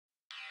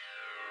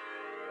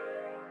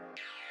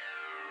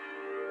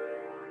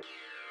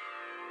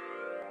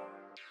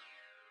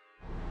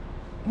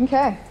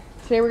Okay,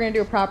 today we're going to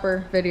do a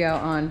proper video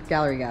on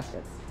gallery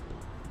gaskets.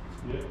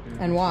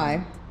 And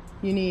why.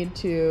 You need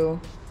to,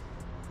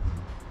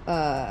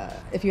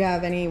 if you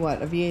have any, a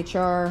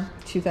VHR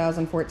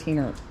 2014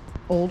 or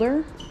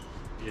older?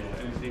 Yeah,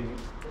 anything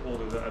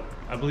older.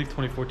 I believe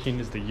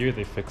 2014 is the year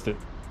they fixed it.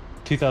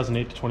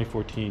 2008 to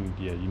 2014,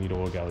 yeah, you need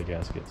oil galley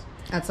gaskets.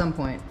 At some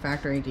point,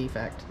 factory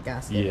defect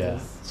gasket. Yeah,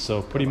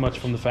 so pretty much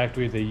from the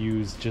factory they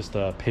use just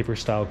a paper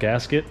style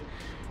gasket.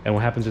 And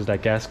what happens is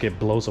that gasket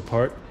blows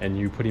apart and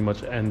you pretty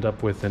much end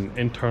up with an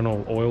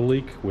internal oil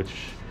leak, which,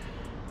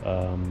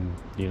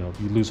 you know,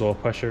 you lose oil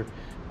pressure.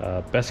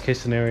 Best case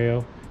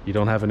scenario, you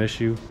don't have an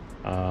issue,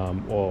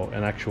 or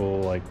an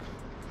actual like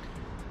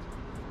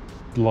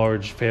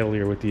large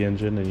failure with the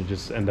engine, and you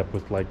just end up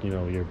with, like, you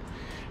know, your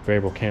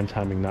variable cam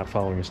timing not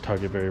following its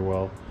target very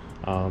well.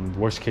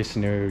 Worst case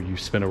scenario, you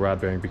spin a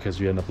rod bearing because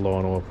you end up low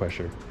on oil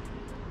pressure.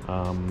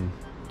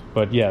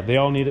 But yeah, they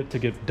all need it to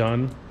get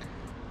done.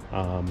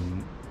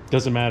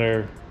 Doesn't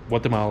matter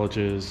what the mileage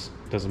is,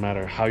 doesn't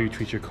matter how you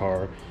treat your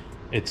car,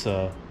 it's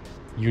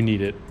you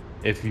need it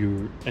if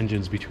your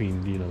engine's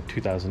between, you know,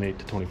 2008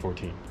 to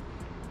 2014.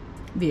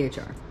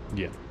 VHR.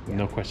 Yeah,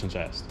 no questions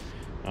asked.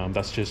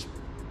 That's just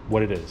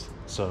what it is.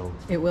 So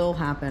it will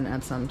happen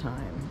at some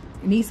time.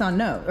 Nissan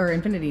knows, or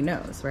Infiniti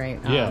knows, right?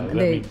 Yeah,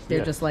 and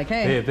they're just like,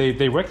 hey,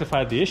 they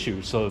rectified the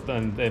issue, so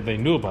then they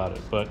knew about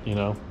it, but you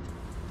know.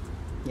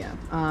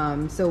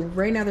 Yeah. So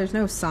right now there's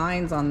no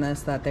signs on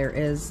this that there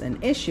is an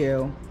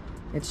issue.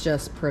 It's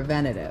just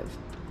preventative.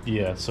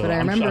 Yeah. So but I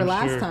remember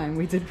last time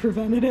we did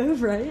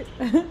preventative, right?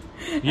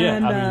 Yeah.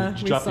 And, I mean,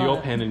 you drop the oil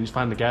pan and you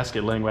find the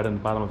gasket laying right in the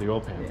bottom of the oil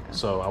pan. Yeah.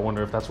 So I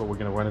wonder if that's what we're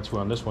going to run into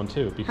on this one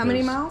too. Because, how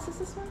many miles is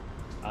this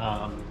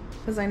one?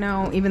 Because I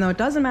know, even though it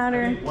doesn't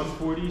matter, I think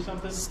 140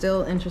 something.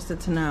 Still interested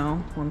to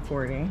know.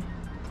 140.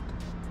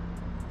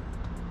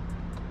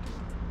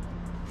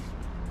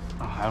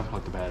 Oh, I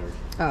unplugged the battery.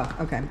 Oh,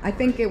 okay. I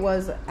think it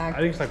was. I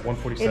think it's like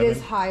 147. It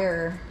is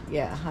higher.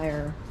 Yeah,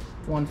 higher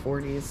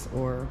 140s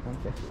or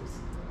 150s.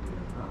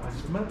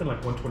 It might have been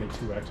like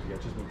 122 actually. I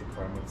just moved the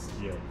car.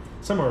 Yeah,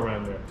 somewhere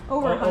around there.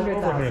 Over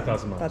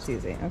 100,000 miles. That's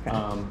easy. Okay.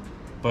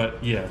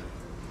 But yeah,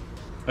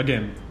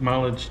 again,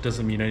 mileage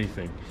doesn't mean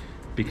anything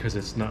because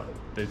it's not.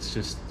 It's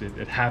just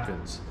it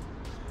happens.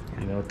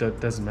 Yeah. You know, it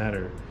doesn't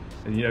matter.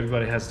 And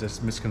everybody has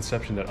this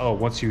misconception that, oh,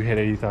 once you hit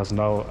 80,000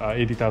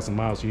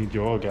 miles, you need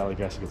your oil galley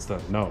gaskets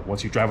done. No,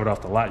 once you drive it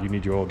off the lot, you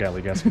need your oil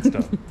galley gaskets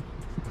done.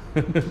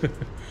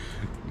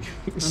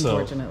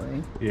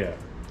 Unfortunately. So, yeah,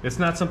 it's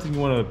not something you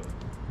want to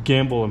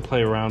gamble and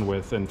play around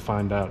with and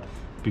find out,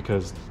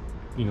 because,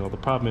 you know, the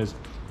problem is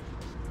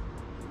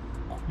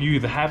you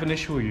either have an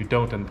issue or you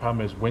don't, and the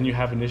problem is when you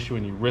have an issue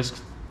and you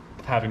risk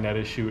having that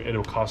issue,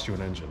 it'll cost you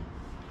an engine.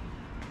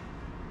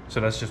 So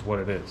that's just what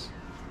it is,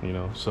 you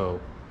know. So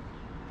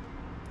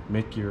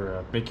make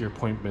your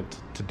appointment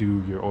to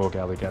do your oil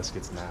galley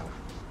gaskets now.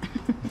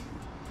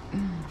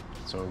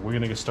 So we're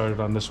gonna get started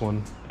on this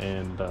one,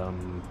 and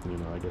you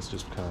know, I guess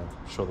just kind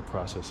of show the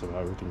process of how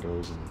everything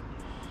goes. And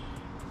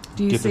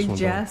do you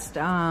suggest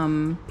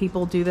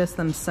people do this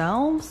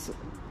themselves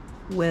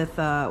with,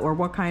 or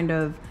what kind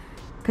of?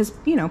 Because,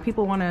 you know,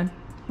 people want to.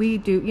 We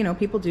do. You know,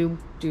 people do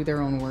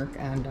their own work,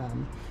 and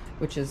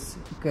which is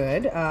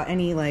good.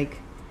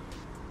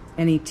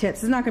 Any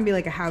tips? It's not going to be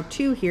like a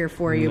how-to here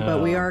for you,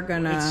 but we are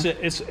gonna.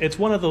 It's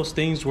one of those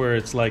things where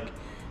it's like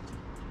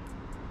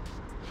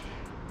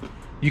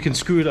you can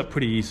screw it up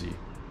pretty easy,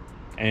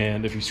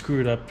 and if you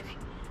screw it up,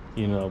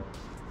 you know,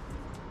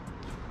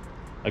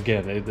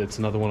 again, it's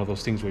another one of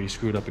those things where you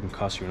screw it up, it can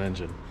cost you an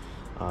engine.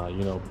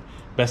 You know,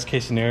 best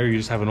case scenario, you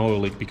just have an oil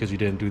leak because you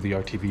didn't do the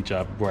RTV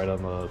job right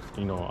on the,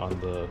 you know, on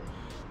the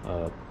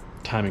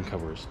timing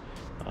covers.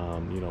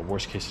 You know,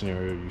 worst case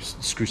scenario, you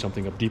screw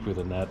something up deeper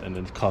than that, and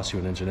then it costs you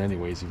an engine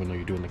anyways, even though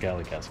you're doing the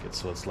galley gasket.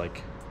 So it's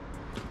like,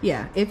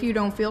 yeah, if you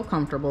don't feel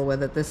comfortable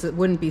with it, this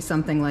wouldn't be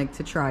something like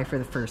to try for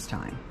the first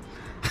time.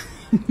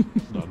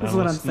 No,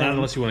 not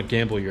unless you want to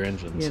gamble your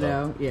engine. You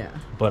know, yeah.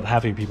 But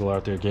half of people are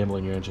out there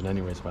gambling your engine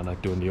anyways by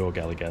not doing the oil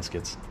galley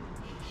gaskets.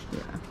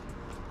 Yeah.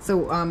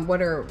 So,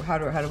 how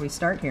do we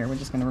start here? We're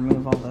just going to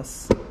remove all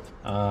this.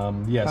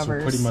 Yeah,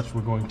 covers. So pretty much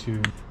we're going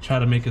to try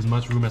to make as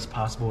much room as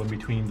possible in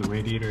between the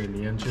radiator and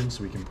the engine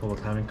so we can pull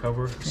the timing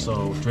cover.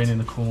 So draining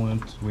the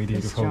coolant,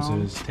 radiator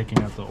hoses,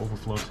 taking out the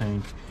overflow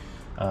tank,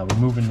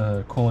 removing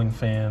the cooling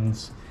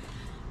fans,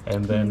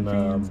 and then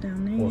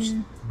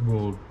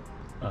we'll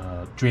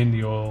drain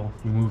the oil,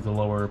 remove the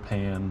lower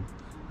pan,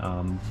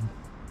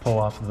 pull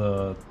off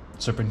the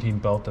serpentine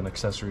belt and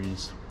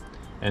accessories,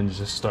 and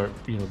just start,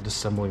 you know,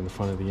 disassembling the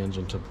front of the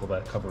engine to pull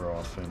that cover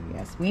off. And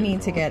yes, we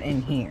need to get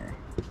in here.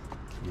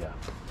 Yeah.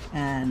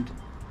 And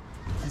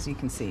as you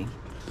can see,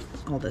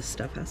 all this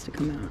stuff has to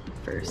come out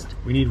first.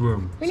 We need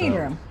room. We need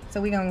room.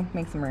 So we're going to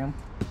make some room.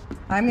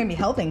 I'm going to be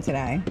helping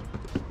today.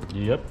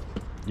 Yep.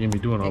 You're going to be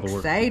doing all the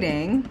work.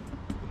 Exciting.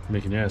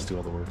 Making your ass do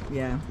all the work.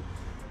 Yeah.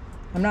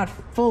 I'm not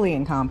fully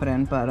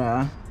incompetent,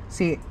 but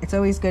see, it's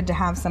always good to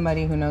have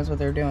somebody who knows what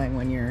they're doing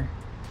when you're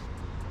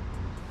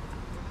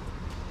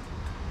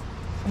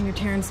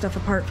tearing stuff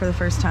apart for the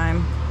first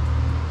time.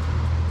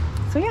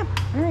 So yeah,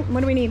 all right. What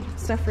do we need?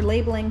 Stuff for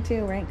labeling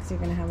too, right? Because you're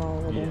gonna have all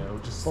little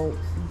bolts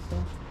and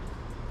stuff.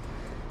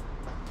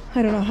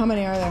 I don't know, how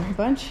many are there? A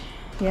bunch?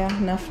 Yeah,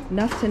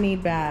 enough to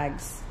need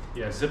bags.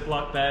 Yeah,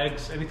 Ziploc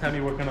bags. Anytime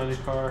you're working on your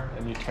car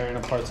and you're tearing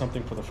apart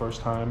something for the first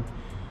time,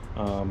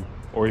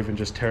 or even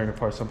just tearing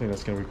apart something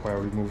that's going to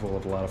require removal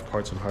of a lot of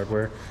parts and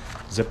hardware,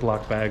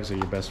 Ziploc bags are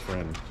your best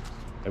friend.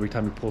 Every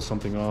time you pull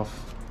something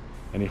off,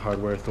 any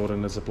hardware, throw it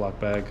in a Ziploc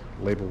bag,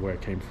 label where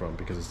it came from,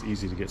 because it's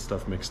easy to get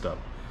stuff mixed up.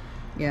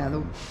 Yeah,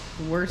 the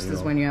worst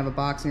is when you have a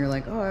box and you're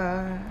like,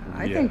 oh,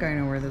 I think I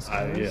know where this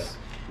goes. Yeah.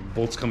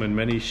 Bolts come in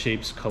many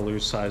shapes,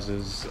 colors,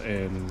 sizes,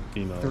 and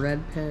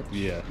thread pitch.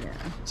 Yeah.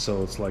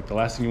 So it's like the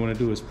last thing you want to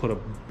do is put a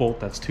bolt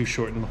that's too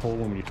short in the hole,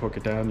 and when you torque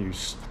it down, you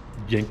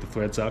yank the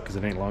threads out because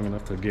it ain't long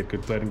enough to get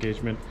good thread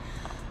engagement,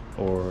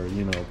 or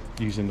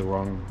using the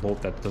wrong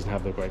bolt that doesn't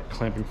have the right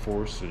clamping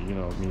force,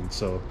 or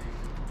so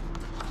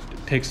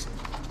it takes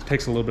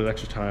a little bit of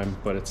extra time,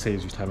 but it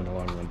saves you time in the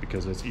long run,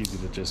 because it's easy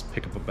to just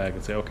pick up a bag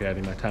and say, okay, I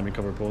need my timing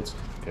cover bolts,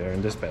 they're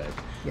in this bag.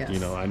 Yes.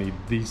 I need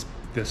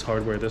this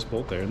hardware, this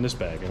bolt, they're in this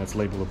bag, and it's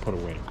labeled and put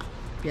away.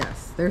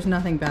 Yes, there's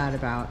nothing bad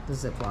about the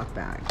Ziploc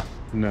bag.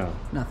 No.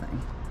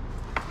 Nothing.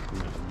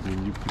 No. I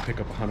mean, you pick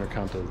up 100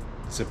 count of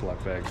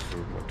Ziploc bags for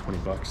what,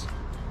 $20?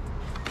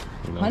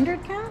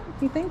 100 count?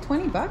 You think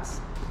 $20?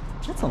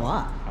 That's a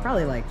lot.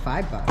 Probably like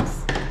 $5.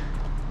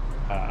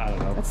 I don't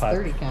know. That's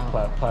 30 count.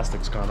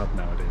 Plastic's gone up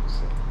nowadays.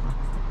 So.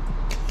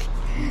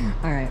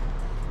 All right.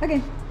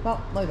 Okay.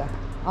 Well, look back.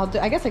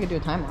 I guess I could do a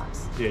time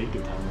lapse. Yeah, you can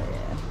do a time lapse. Yeah.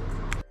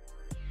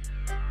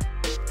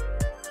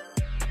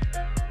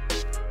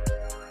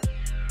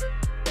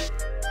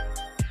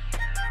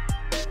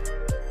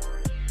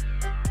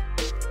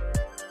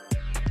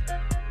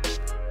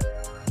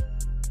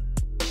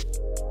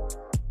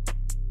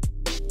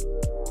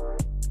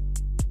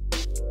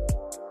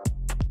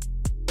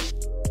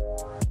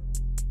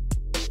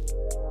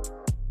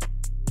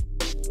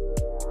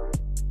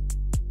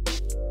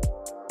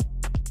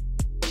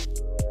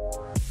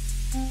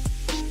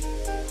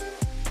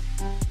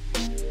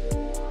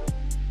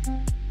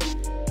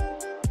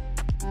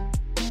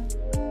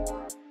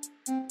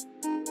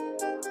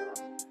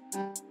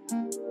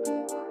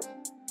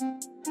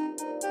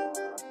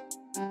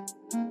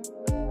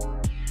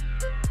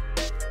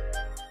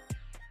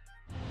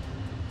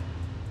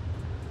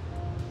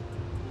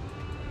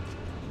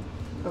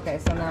 Okay,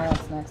 so now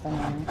what's next on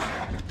mine?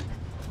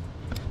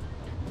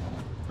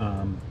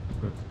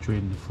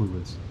 Drain the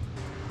fluids.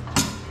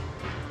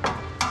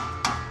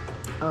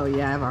 Oh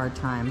yeah, I have a hard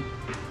time.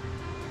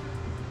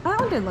 That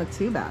one didn't look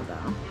too bad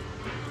though.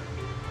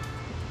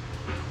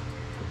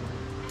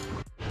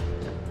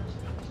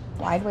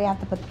 Why do we have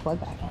to put the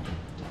plug back in?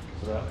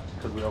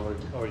 Because we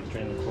already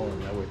drained the chlorine.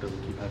 That way it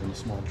doesn't keep having a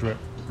small drip.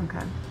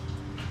 Okay.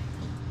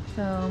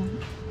 So,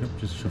 yep,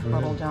 just shove it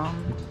bubble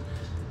gum.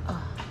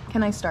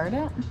 Can I start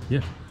it?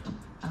 Yeah.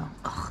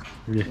 Oh,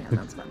 yeah,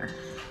 that's better.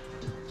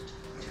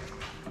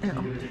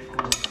 Ew.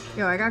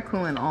 Yo, I got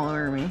coolant all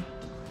over me.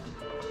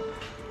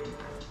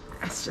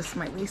 It's just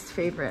my least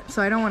favorite.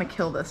 So I don't want to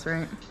kill this,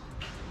 right?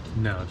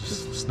 No,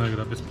 just snug it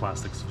up. It's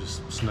plastic, so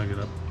just snug it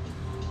up.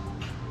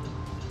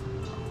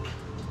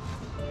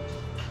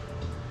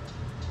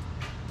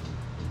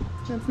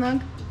 Is it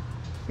snug?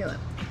 Feel it.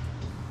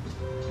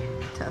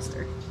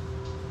 Tester.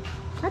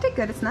 I did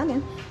good. It's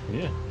snugging.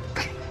 Yeah.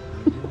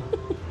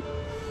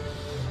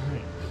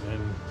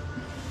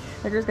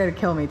 Edgar's gonna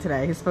kill me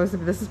today. This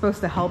is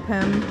supposed to help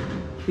him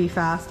be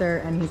faster,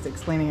 and he's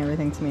explaining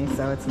everything to me,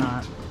 so it's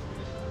not.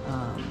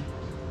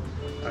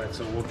 Alright,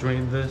 so we'll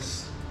drain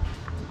this.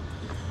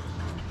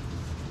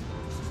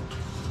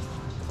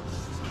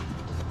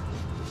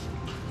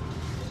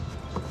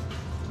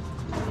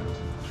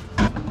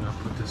 I'll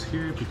put this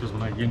here because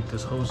when I yank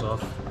this hose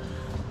off,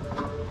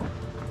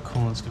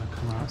 coolant's gonna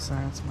come out.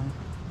 Sorry, that's mine.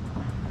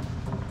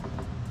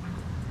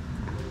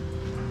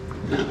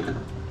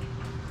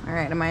 All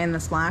right, am I in the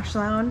splash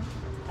zone?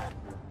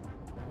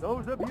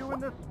 Those of you in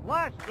the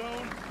splash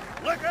zone,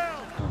 look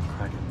out! Don't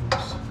crack it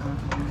loose.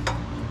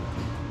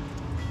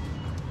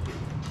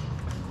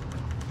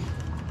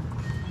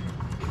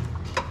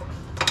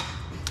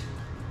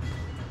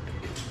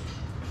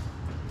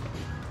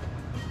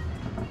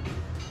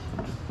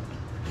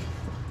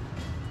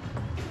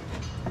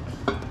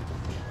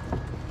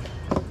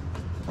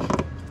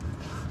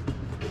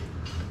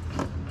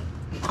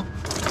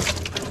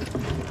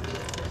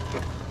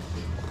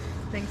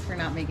 Thanks for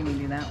not making me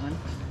do that one.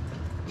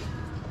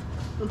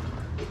 Look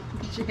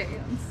at your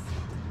hands.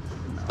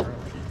 Gnarly.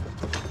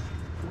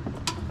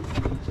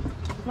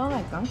 Look at all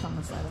that gunk on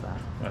the side of that.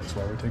 That's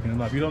why we're taking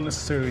it off. You don't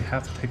necessarily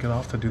have to take it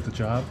off to do the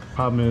job.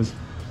 Problem is,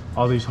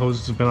 all these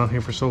hoses have been on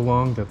here for so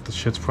long that the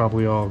shit's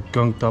probably all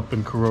gunked up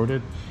and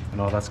corroded, and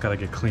all that's got to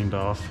get cleaned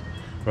off,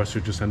 or else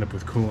you'll just end up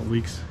with coolant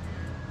leaks.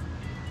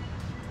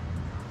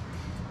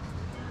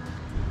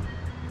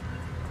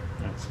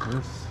 That's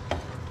this.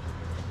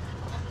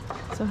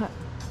 So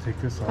take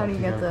this off. How do you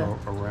get go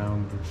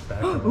around the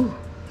back? Ooh,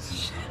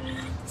 shit.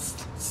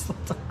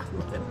 Slipped on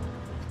coolant.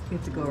 You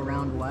have to go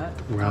around what?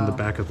 Around the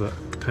back of the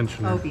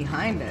tensioner. Oh,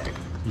 behind it.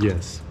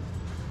 Yes.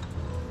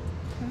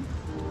 Okay.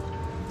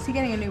 Is he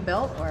getting a new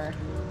belt or?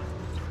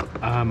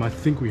 I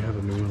think we have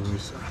a new one. Let me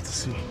have to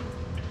see.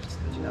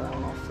 You know, that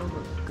one all filled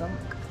with gunk.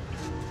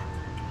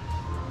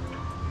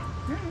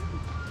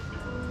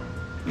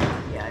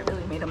 Yeah, I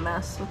really made a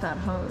mess with that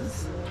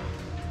hose.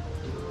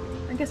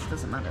 I guess it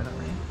doesn't matter that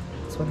way.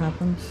 That's what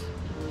happens.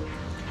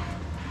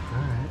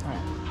 Alright.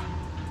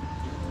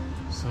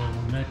 So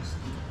next,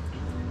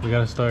 we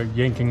gotta start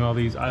yanking all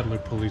these idler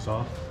pulleys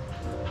off.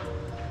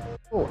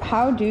 Oh,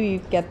 how do you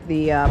get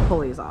the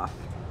pulleys off?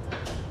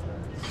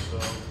 So,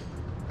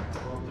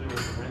 what I'll do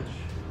is a wrench.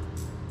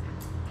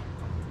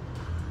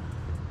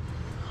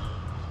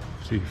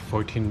 See,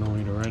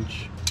 14mm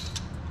wrench.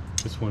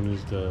 This one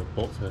is the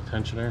bolt for the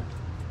tensioner.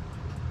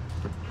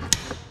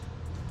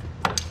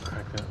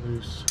 Crack that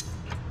loose.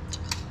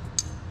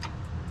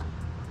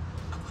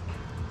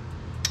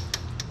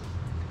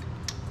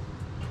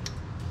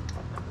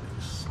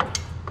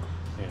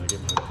 And I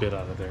get my bit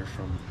out of there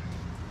from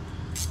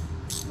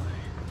my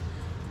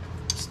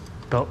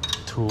belt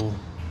tool.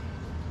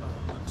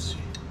 Let's see.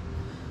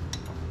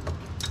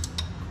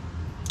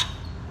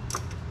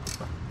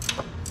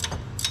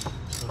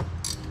 So,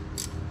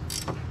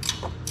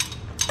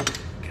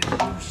 get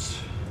it loose.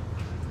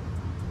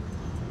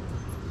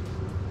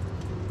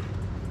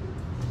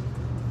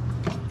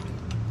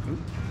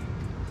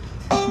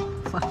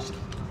 Flash.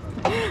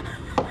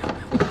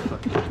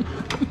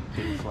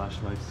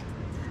 Flashlights.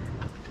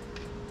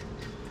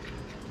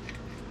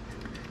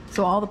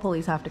 So all the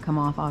pulleys have to come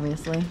off,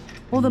 obviously.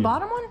 Well, the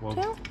bottom one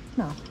too?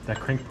 No. That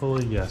crank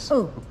pulley, yes.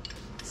 Oh,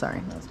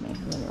 sorry, that was me.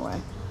 I'm in your way.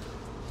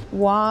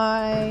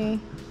 Why?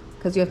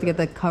 Because you have to get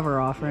the cover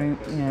off, right?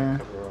 Yeah.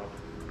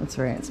 That's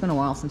right. It's been a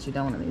while since you've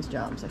done one of these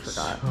jobs. I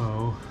forgot.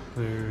 So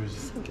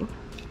there's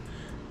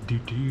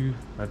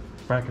that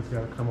bracket's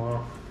got to come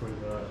off for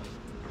the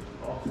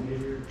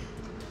alternator.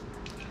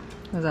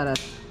 Was that a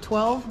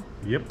 12?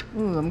 Yep.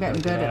 Ooh, I'm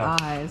getting good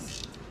at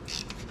eyes.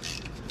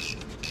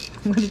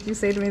 What did you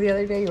say to me the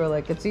other day? You were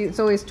like, it's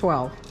always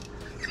 12.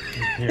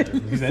 Yeah,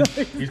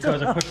 these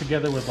guys are put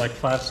together with like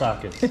 5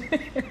 sockets.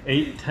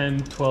 8, 10,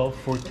 12,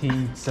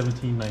 14,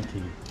 17,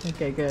 19.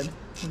 Okay, good.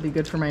 It'll be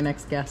good for my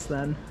next guest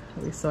then,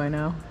 at least so I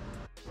know.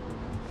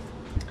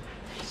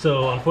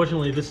 So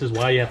unfortunately, this is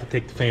why you have to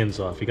take the fans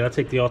off. You gotta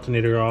take the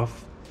alternator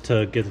off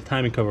to get the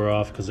timing cover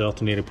off, because the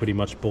alternator pretty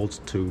much bolts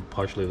to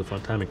partially the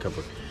front timing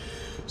cover.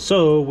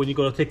 So when you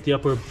go to take the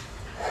upper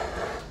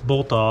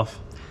bolt off,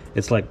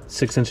 it's like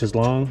 6 inches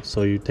long,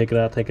 so you take it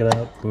out,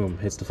 boom,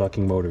 hits the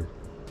fucking motor.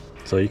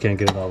 So you can't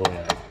get it all the way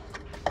out.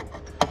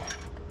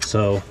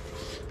 So,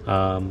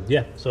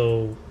 yeah,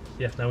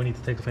 now we need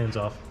to take the fans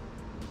off.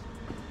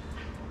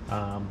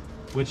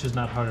 Which is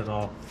not hard at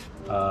all.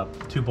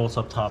 2 bolts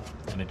up top,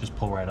 and they just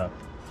pull right up.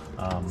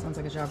 Sounds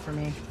like a job for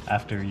me.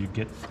 After you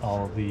get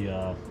all of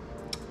the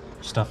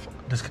stuff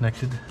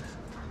disconnected.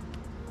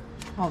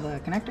 All the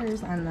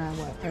connectors and the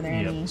what? Are there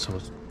any? So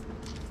it's,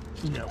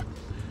 no. Go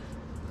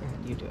ahead,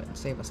 you do it.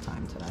 Save us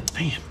time today.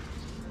 Damn.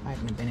 I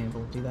haven't been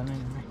able to do that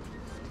anyway.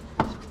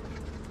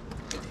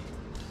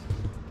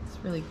 Let's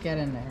really get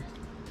in there.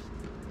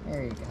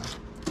 There you go.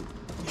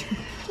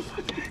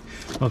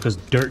 Well, because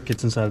dirt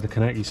gets inside of the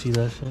connect. You see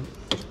that shit?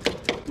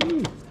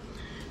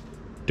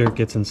 Dirt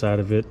gets inside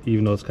of it,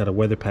 even though it's got a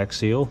weather pack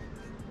seal.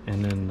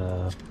 And then,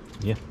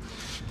 yeah.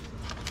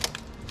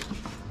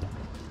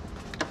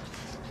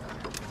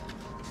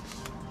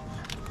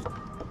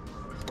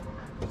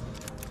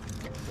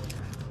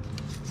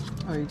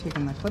 Are you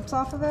taking the clips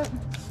off of it?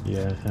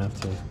 Yeah, I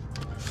have to.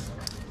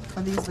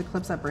 Are these the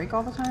clips that break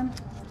all the time?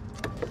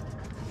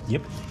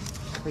 Yep.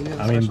 But you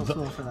have a special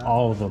tool for that.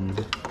 All of them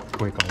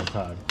break all the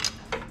time.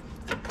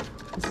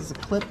 This is a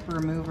clip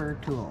remover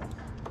tool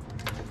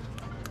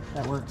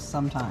that works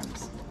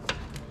sometimes.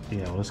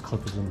 Yeah, well, this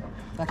clip is in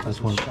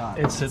This one. Shot.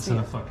 It sits in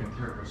a fucking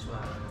turbo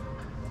spot.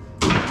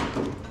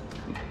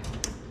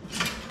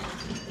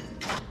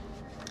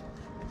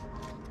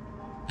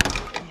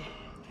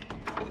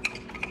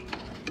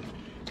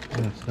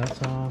 Yeah, so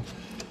that's off.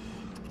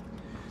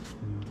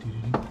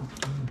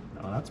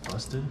 Oh, that's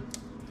busted.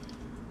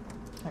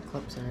 That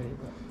clip's already,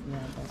 but yeah,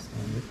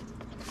 busted.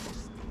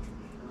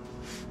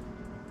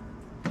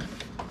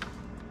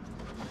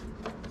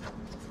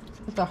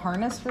 With the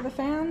harness for the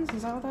fans?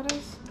 Is that what that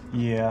is?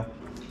 Yeah.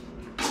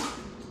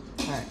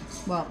 Alright,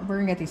 well, we're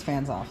gonna get these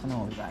fans off and then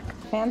we'll be back.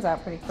 Fans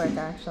out pretty quick,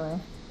 actually.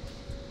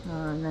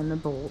 And then the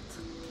bolt.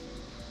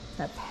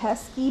 That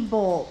pesky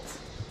bolt.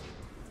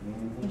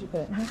 Where'd you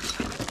put it in here?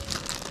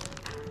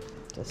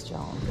 Just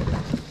gel.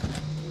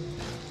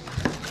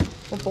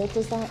 What bolt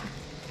is that?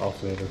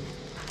 Alternator.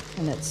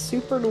 And it's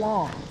super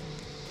long.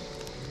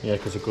 Yeah,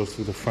 because it goes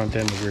through the front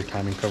end and rear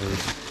timing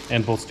covers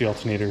and bolts the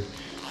alternator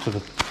to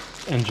the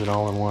engine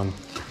all in one.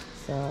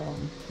 So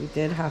we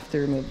did have to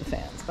remove the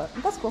fans, but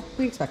that's cool.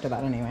 We expected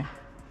that anyway.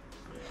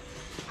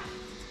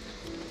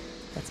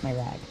 That's my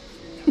rag.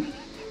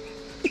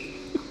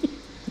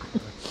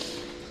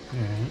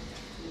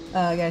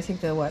 Alright. Guys,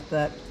 think the what?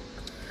 That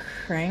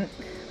crank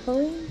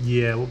pulley?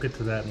 Yeah, we'll get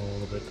to that in a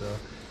little bit though.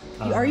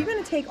 Are you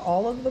going to take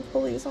all of the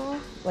pulleys off?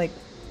 Like,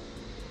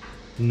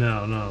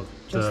 no.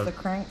 Just the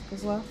crank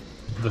is left?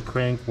 The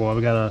crank, well,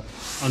 we gotta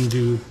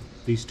undo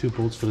these 2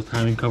 bolts for the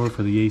timing cover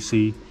for the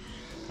AC.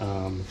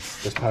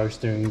 This power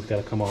steering's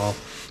gotta come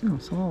off. Oh,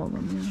 so all of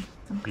them, yeah.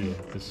 Okay. Yeah,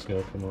 this is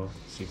gotta come off.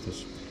 Let's see if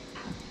this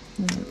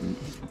didn't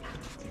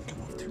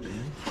come off too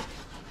bad.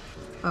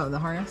 Oh, the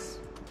harness?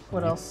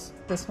 What else?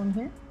 This one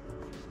here?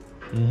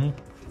 Mm-hmm.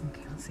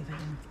 Okay, let's see if I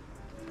can.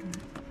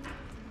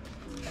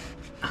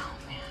 Oh,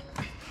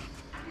 man.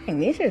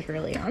 And these is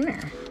really on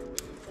there.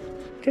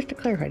 Just to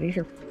clarify, these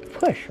are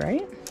push,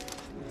 right?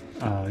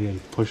 Yeah, you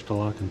push the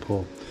lock and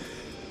pull.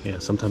 Yeah,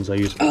 sometimes I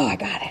use... Oh, I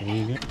got it. There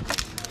you go.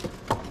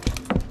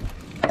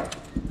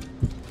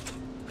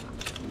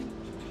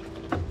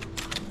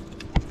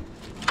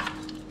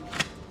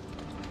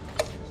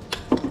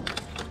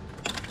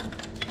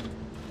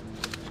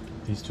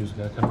 These two's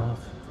gotta come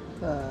off.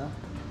 The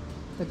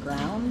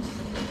ground.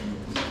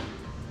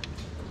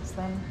 This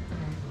thing.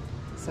 Okay.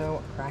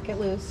 So crack it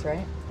loose,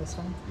 right? This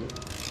one. Yep.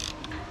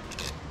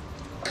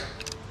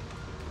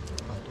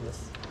 I'll do this.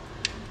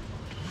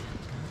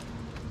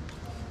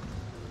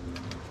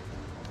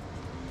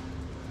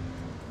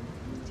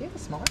 Do you have a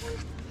smaller one?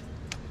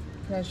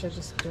 Can I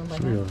just do them by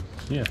hand?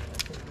 Yeah.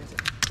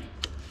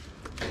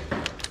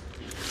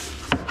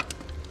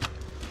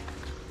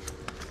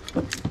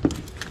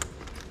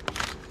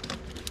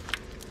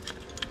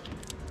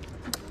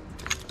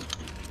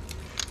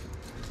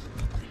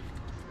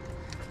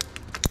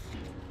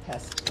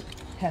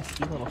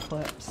 Pesky little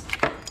clips.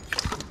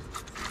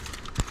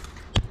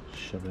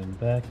 Shove it in the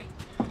back.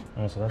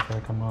 Alright, so that's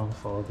gotta come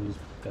off. All of these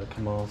gotta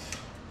come off.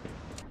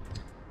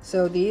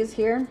 So these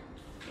here,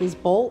 these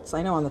bolts,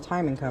 I know on the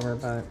timing cover,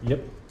 but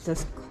Yep.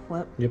 this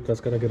clip. Yep,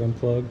 that's gotta get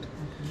unplugged.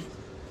 Okay.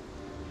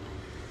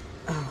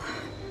 Oh,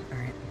 all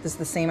right. This is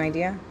the same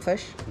idea?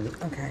 Push?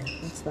 Yep. Okay,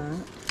 what's that?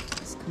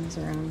 This comes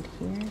around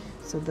here.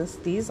 So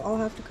these all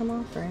have to come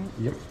off, right?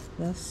 Yep.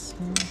 This,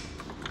 yeah.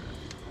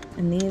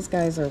 And these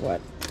guys are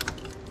what?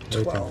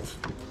 12.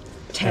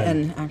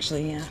 10,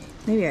 actually, yeah.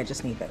 Maybe I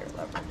just need better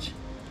leverage.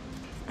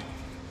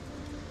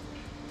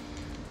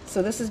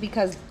 So this is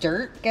because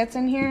dirt gets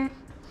in here?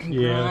 And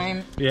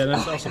grime? Yeah,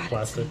 that's also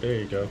plastic. There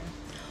you go.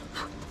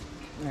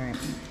 All right.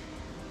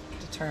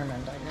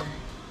 Determined, I know.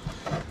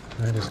 All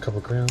right, there's a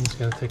couple grounds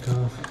gotta take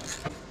off.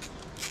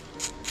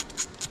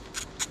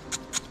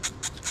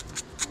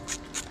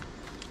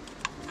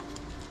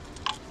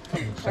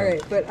 All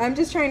right, but I'm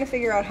just trying to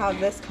figure out how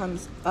this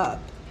comes up.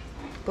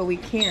 But we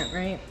can't,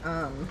 right?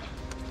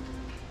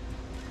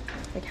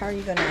 Like, how are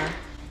you gonna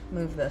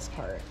move this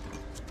part?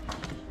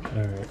 All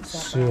right,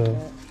 so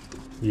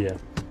yeah.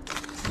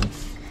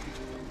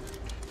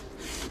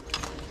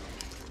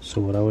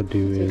 So what I would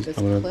do is I'm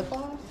gonna clip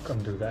off.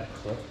 Undo that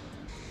clip.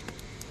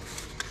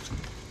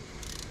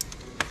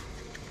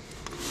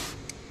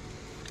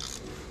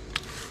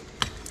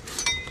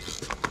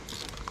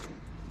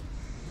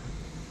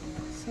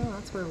 So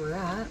that's where we're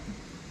at.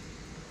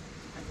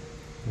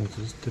 It's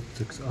just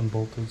dipstick's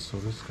unbolted, so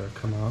this is gotta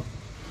come out.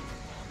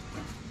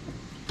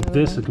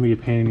 This is gonna be a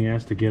pain in the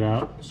ass to get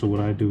out. So what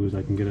I do is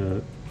I can get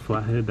a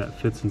flathead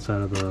that fits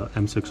inside of the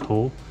M6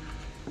 hole,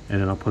 and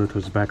then I'll put it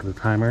towards the back of the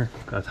timer,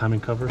 timing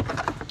cover.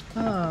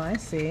 Oh, I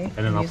see. And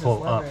then I'll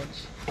pull up.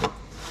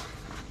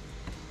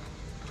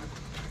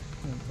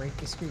 Break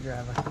the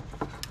screwdriver.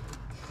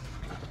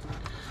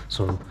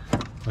 So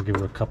I'll give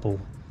it a couple.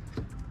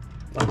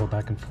 I'll go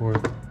back and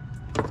forth.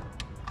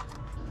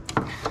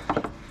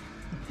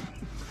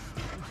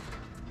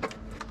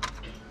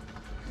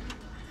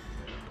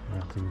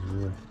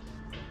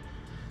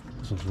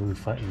 This one's really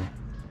fighting me.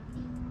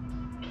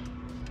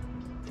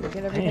 Did we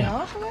get everything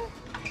off of it?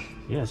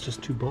 Yeah, it's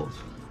just 2 bolts.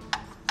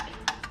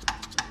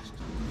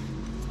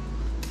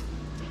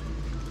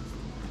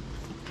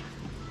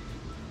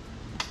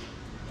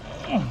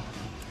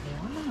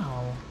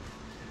 Wow.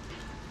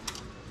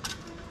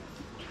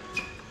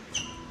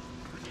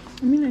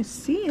 I mean, I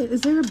see it.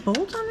 Is there a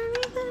bolt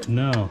underneath it?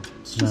 No.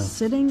 It's just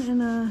sitting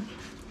in a...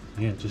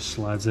 Yeah, it just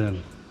slides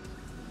in.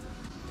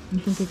 You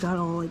think it got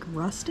all, like,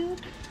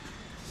 rusted?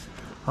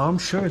 I'm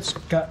sure it's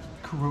got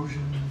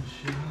corrosion and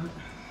shit.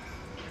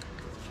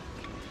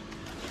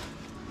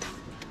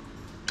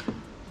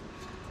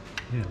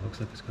 Yeah, it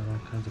looks like it's got all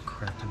kinds of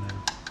crap in there.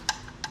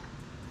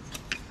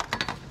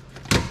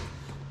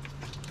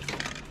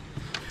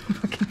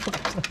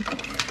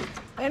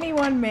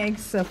 Anyone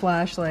makes a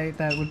flashlight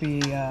that would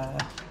be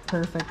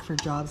perfect for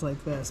jobs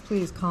like this,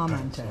 please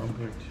comment it.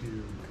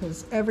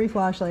 Because every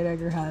flashlight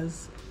Edgar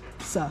has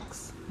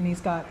sucks. And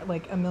he's got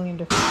like a million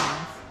different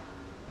ones.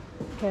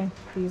 Okay,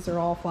 these are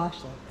all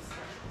flashlights.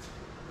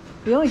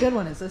 The only good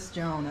one is this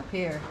Joan up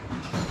here.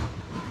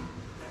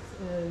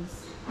 This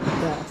is the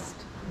best.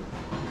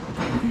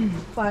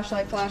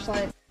 Flashlight. So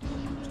what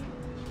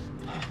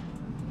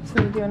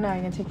are you doing now?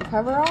 You gonna take the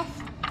cover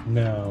off?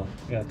 No,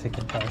 you gotta take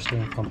the power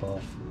steering pump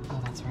off.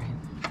 Oh, that's right.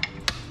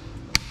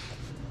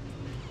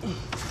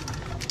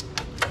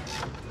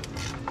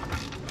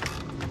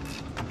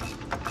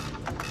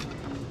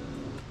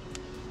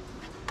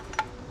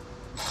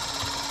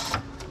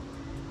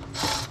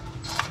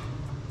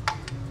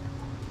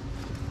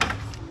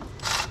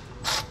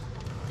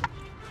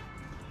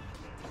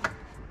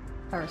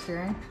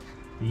 steering?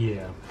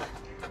 Yeah.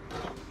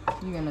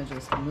 You gonna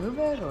just move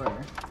it or?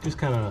 Just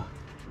kind of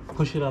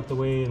push it out the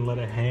way and let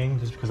it hang,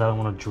 just because I don't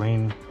want to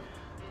drain.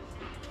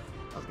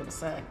 I was gonna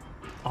say.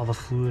 All the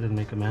fluid and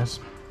make a mess.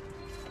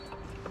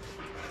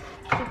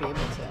 Should be able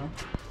to.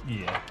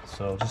 Yeah.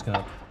 So just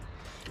gonna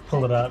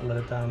pull it out and let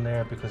it down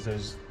there because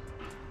there's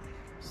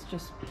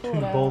just two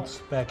bolts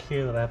back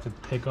here that I have to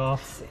take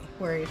off. Let's see.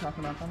 Where are you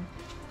talking about them?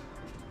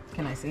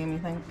 Can I see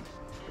anything?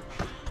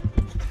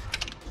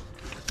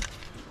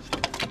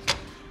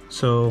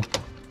 So,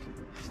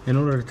 in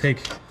order to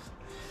take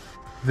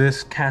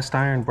this cast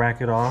iron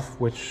bracket off,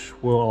 which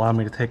will allow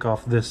me to take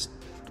off this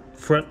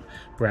front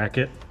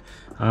bracket,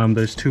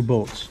 there's two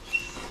bolts.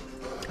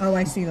 Oh,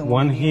 I see the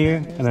one here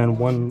and then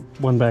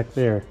one back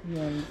there.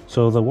 Yeah.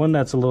 So the one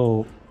that's a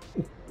little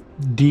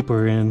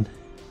deeper in,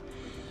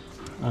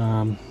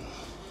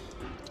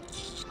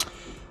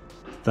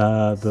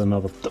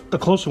 the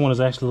closer one is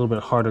actually a little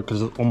bit harder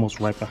because it's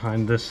almost right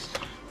behind this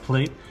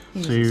plate.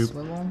 So you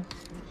swivel.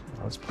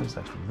 Oh, this plate's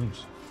actually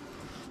loose.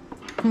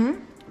 Hmm?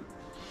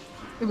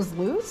 It was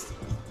loose?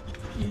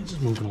 Yeah,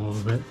 just moving a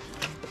little bit.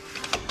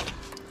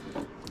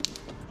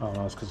 Oh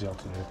no, it's because the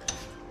alternator.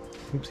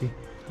 Oopsie.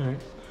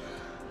 Alright.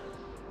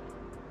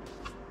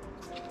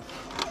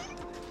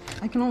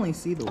 I can only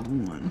see the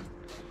one.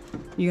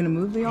 You gonna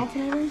move the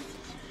alternator?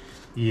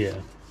 Yeah.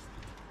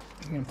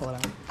 You're gonna pull it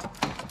out.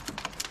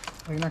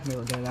 Oh, you're not gonna be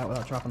able to get it out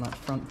without dropping that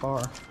front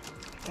bar.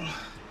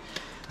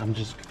 I'm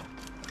just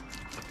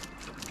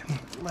gonna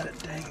let it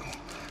dangle.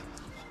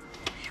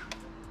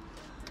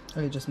 Oh,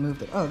 you just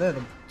moved it. Oh, they're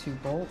the two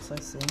bolts, I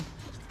see.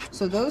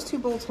 So those two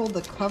bolts hold the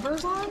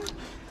covers on?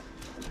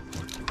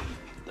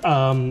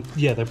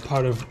 Yeah, they're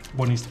part of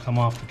what needs to come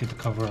off to get the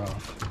cover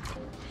off.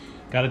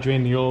 Gotta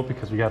drain the oil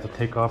because we have to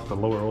take off the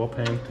lower oil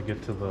pan to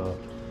get to the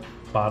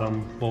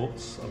bottom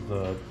bolts of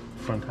the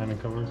front timing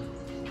cover.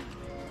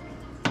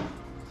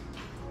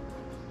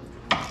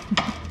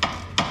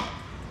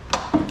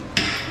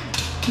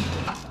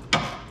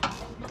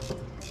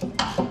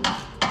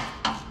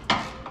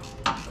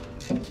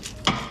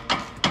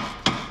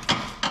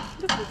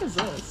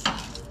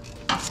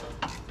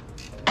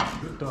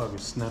 Dog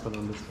is snapping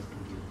on this thing.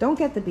 Don't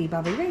get the bee,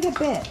 Bubba. You're gonna get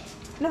bit.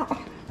 No.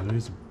 And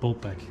there's a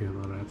bolt back here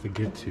that I have to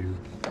get to.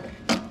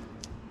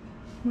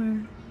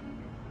 Where?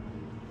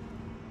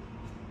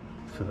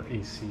 For the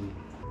AC.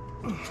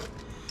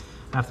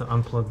 I have to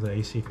unplug the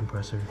AC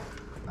compressor.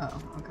 Oh,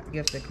 okay. You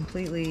have to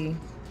completely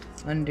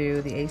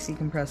undo the AC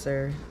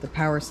compressor, the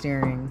power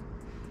steering,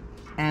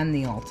 and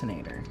the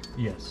alternator.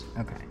 Yes.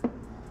 Okay.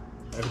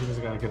 Everything's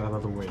gotta get out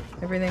of the way.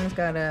 Everything's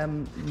gotta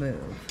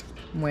move.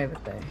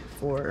 Muévete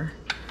for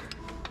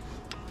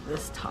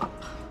this top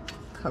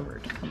cover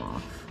to come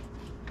off.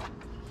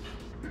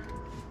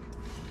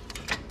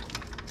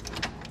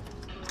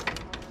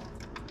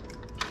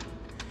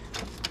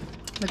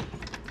 Look,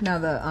 now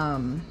the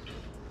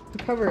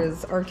cover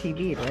is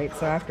RTV'd, right?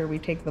 So after we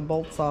take the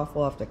bolts off,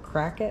 we'll have to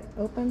crack it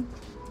open.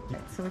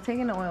 Okay, so we're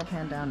taking the oil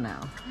pan down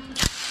now.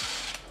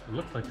 It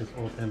looks like this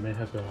oil pan may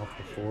have been off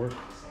before.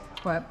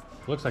 What?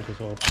 It looks like this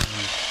oil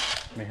pan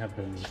may have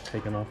been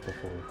taken off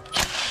before.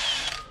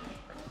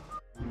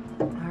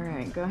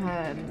 Go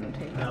ahead and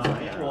take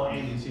that. Well,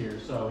 Andy's here,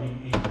 so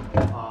he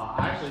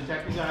actually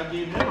technically I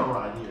gave him a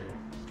ride here.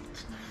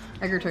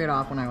 Edgar took it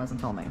off when I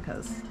wasn't filming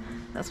because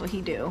that's what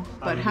he do.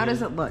 But how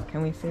does it look?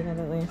 Can we see that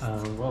at least?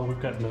 Well, we've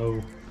got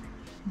no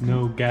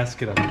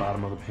gasket at the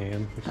bottom of the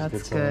pan, which that's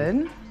is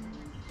good.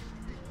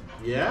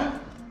 Yeah?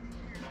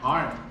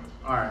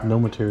 Alright. No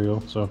material,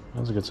 so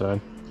that's a good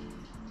side.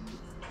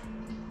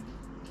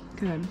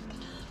 Good.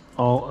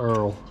 All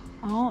Earl.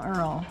 All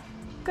Earl.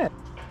 Good.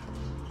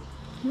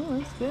 Oh,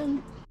 that's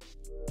good.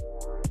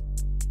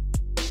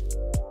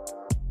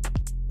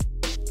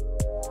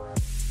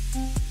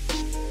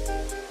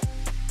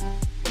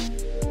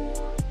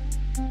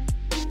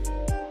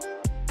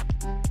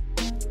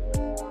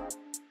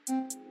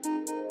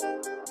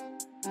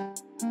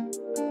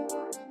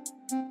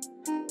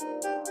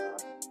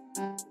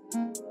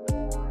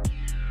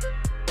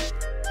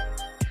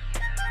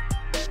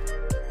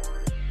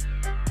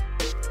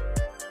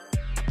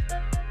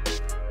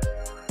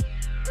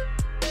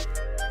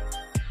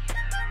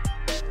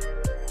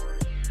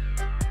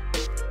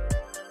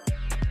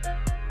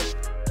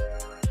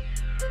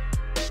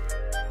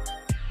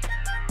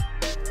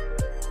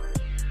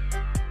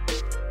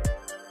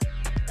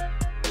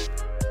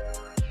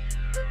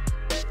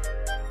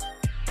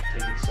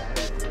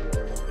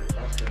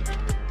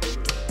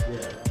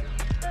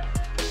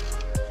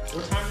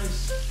 What time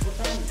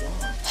is John?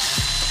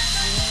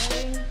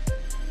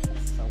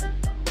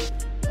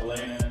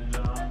 Elena and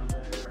John are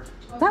there.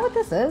 Is that what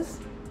this is?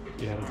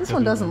 Yeah. This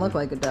one doesn't look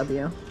like a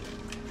W.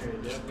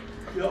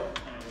 Yep.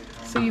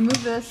 So you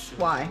move this,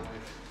 why?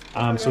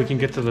 So we can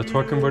get to the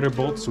torque converter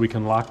bolt, so we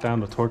can lock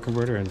down the torque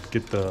converter and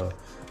get the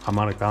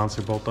harmonic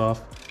balancer bolt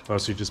off. Or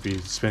else you'd just be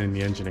spinning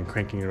the engine and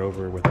cranking it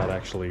over without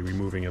actually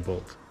removing a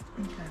bolt.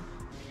 Okay.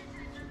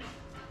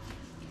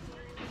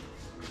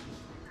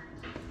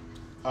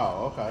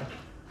 Oh, okay.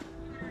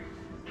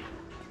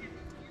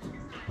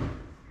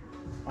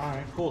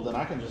 Alright, cool. Then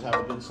I can just have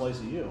a good slice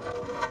of you.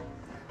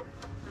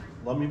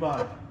 Love me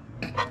by.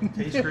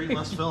 Tastes great,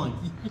 less filling.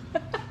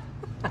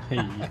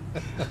 Hey.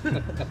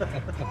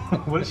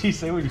 What did she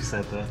say when you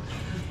said that?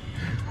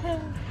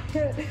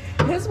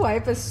 His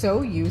wife is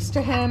so used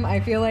to him. I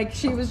feel like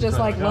she was just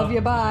like, love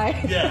you,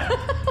 bye. Yeah.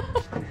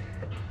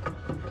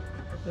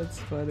 That's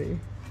funny.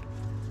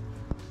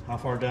 How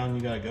far down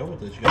you gotta go with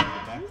this? You gotta get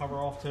the back cover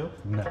off too?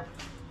 No.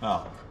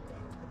 Oh.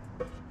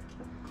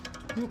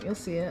 You'll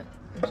see it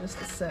in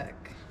just a sec.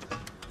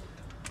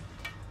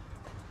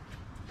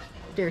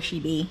 There she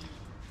be.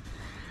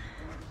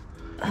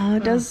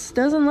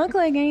 Doesn't look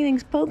like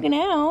anything's poking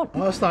out.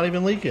 Oh, it's not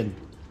even leaking.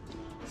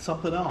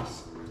 Something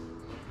else.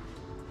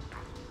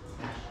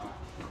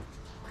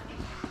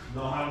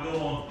 No, have a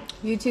good one.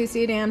 You too,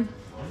 see you, Dan.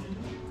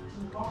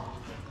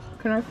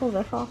 Can I pull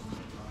this off?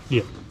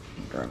 Yeah.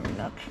 Driving me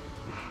nuts.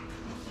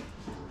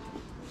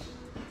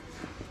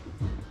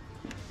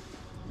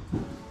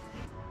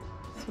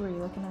 So what are you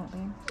looking at,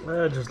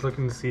 babe? Just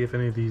looking to see if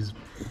any of these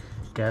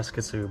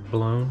gaskets are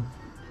blown.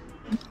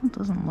 It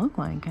doesn't look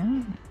like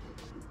it.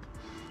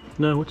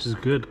 No, which is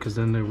good, because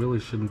then there really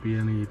shouldn't be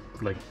any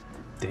like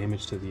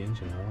damage to the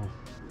engine at all.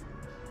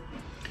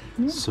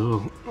 Yeah.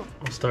 So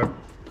I'll start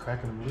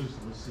cracking them loose.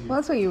 Let's see. Well,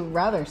 that's what you'd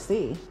rather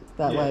see.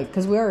 That like,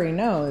 because we already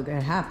know it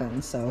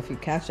happens. So if you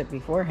catch it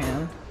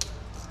beforehand.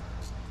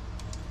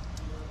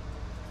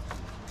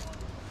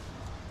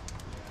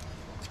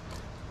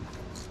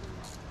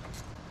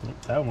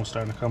 That one was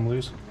starting to come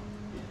loose.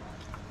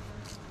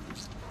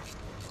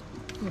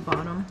 The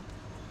bottom.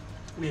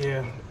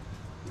 Yeah.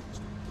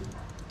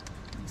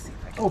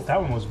 Oh,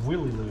 that one was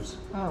really loose.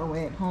 Oh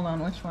wait, hold on.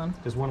 Which one?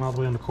 There's one all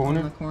the way in the corner.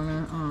 In the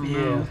corner. Oh yeah.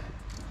 No.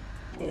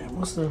 Yeah,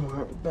 most of them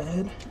aren't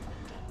bad.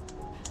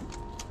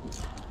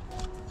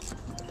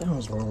 That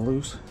one's a little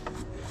loose.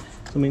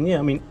 I mean,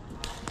 yeah,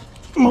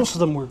 most of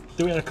them were.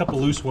 We had a couple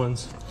loose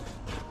ones,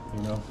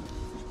 you know.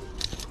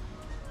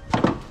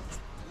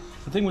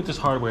 The thing with this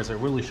hardware is it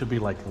really should be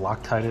like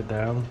Loctited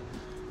down,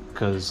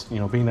 because you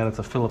know, being that it's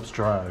a Phillips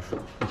drive,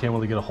 you can't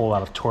really get a whole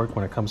lot of torque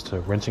when it comes to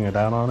wrenching it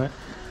down on it.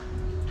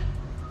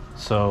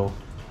 So,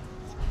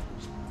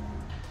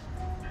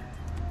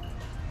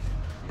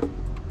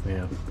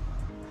 yeah.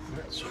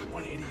 That's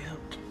 180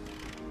 out.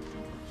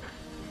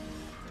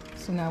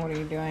 So now what are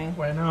you doing?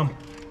 Right now, I'm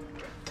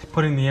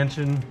putting the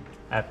engine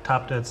at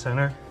top dead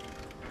center.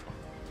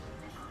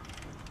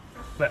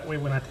 That way,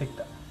 when I take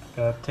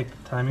the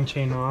timing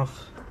chain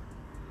off.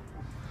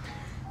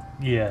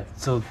 Yeah.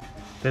 So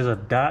there's a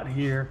dot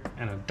here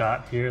and a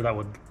dot here that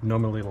would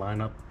normally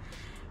line up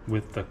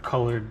with the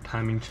colored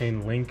timing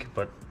chain link,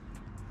 but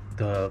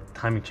the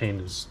timing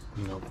chain is,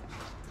 you know,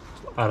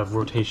 out of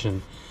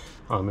rotation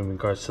in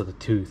regards to the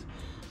tooth.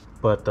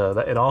 But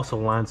it also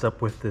lines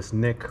up with this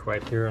nick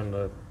right here on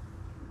the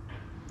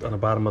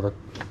bottom of the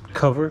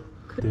cover.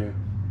 There.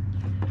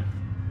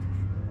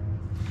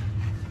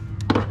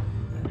 Okay,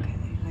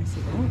 I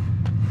see that.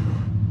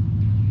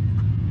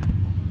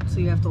 So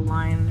you have to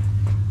line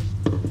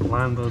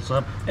Those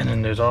up, and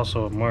then there's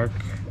also a mark.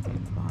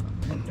 bottom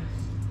end.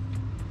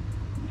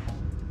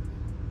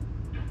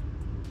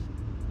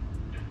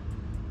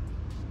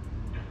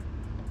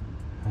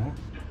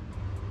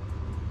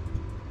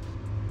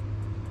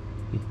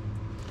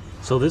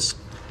 So this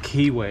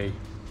keyway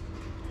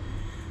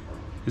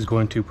is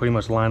going to pretty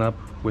much line up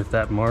with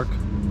that mark.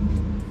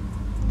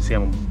 See,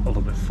 I'm a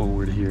little bit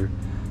forward here.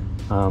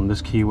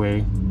 This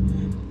keyway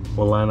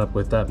will line up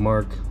with that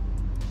mark,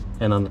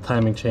 and on the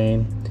timing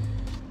chain,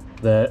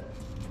 that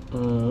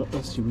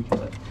let's see, we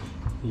got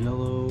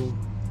yellow,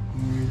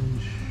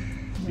 orange,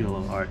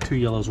 yellow. All right, 2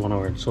 yellows, 1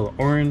 orange. So the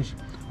orange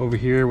over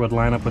here would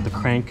line up with the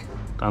crank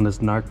on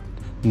this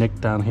nick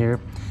down here.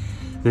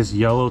 This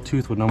yellow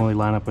tooth would normally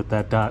line up with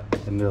that dot,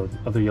 and the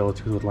other yellow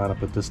tooth would line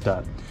up with this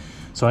dot.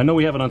 So I know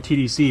we have it on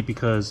TDC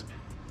because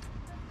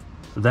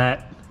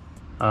that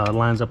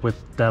lines up with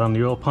that on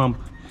the oil pump.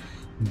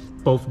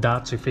 Both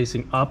dots are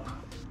facing up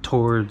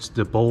towards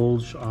the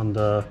bulge on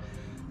the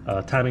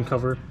timing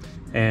cover.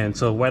 And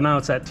so right now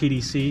it's at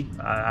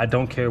TDC. I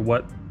don't care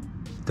what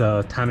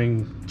the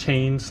timing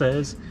chain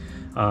says,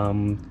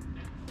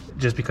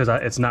 just because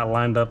it's not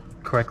lined up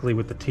correctly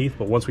with the teeth.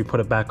 But once we put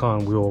it back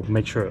on, we will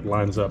make sure it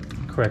lines up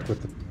correct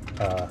with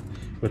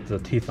the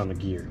teeth on the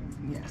gear.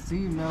 Yeah, so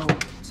you know,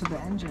 so the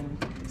engine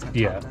is at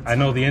Yeah, top dead I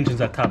know center. the engine's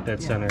at top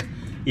dead center,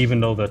 even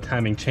though the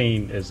timing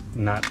chain is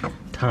not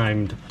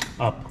timed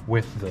up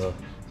with the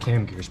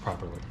cam gears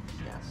properly.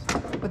 Yes,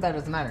 but that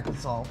doesn't matter because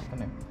it's all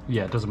gonna.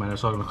 Yeah, it doesn't matter.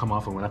 It's all going to come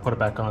off, and when I put it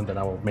back on, then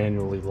I will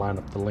manually line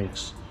up the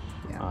links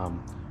Yeah.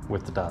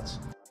 with the dots.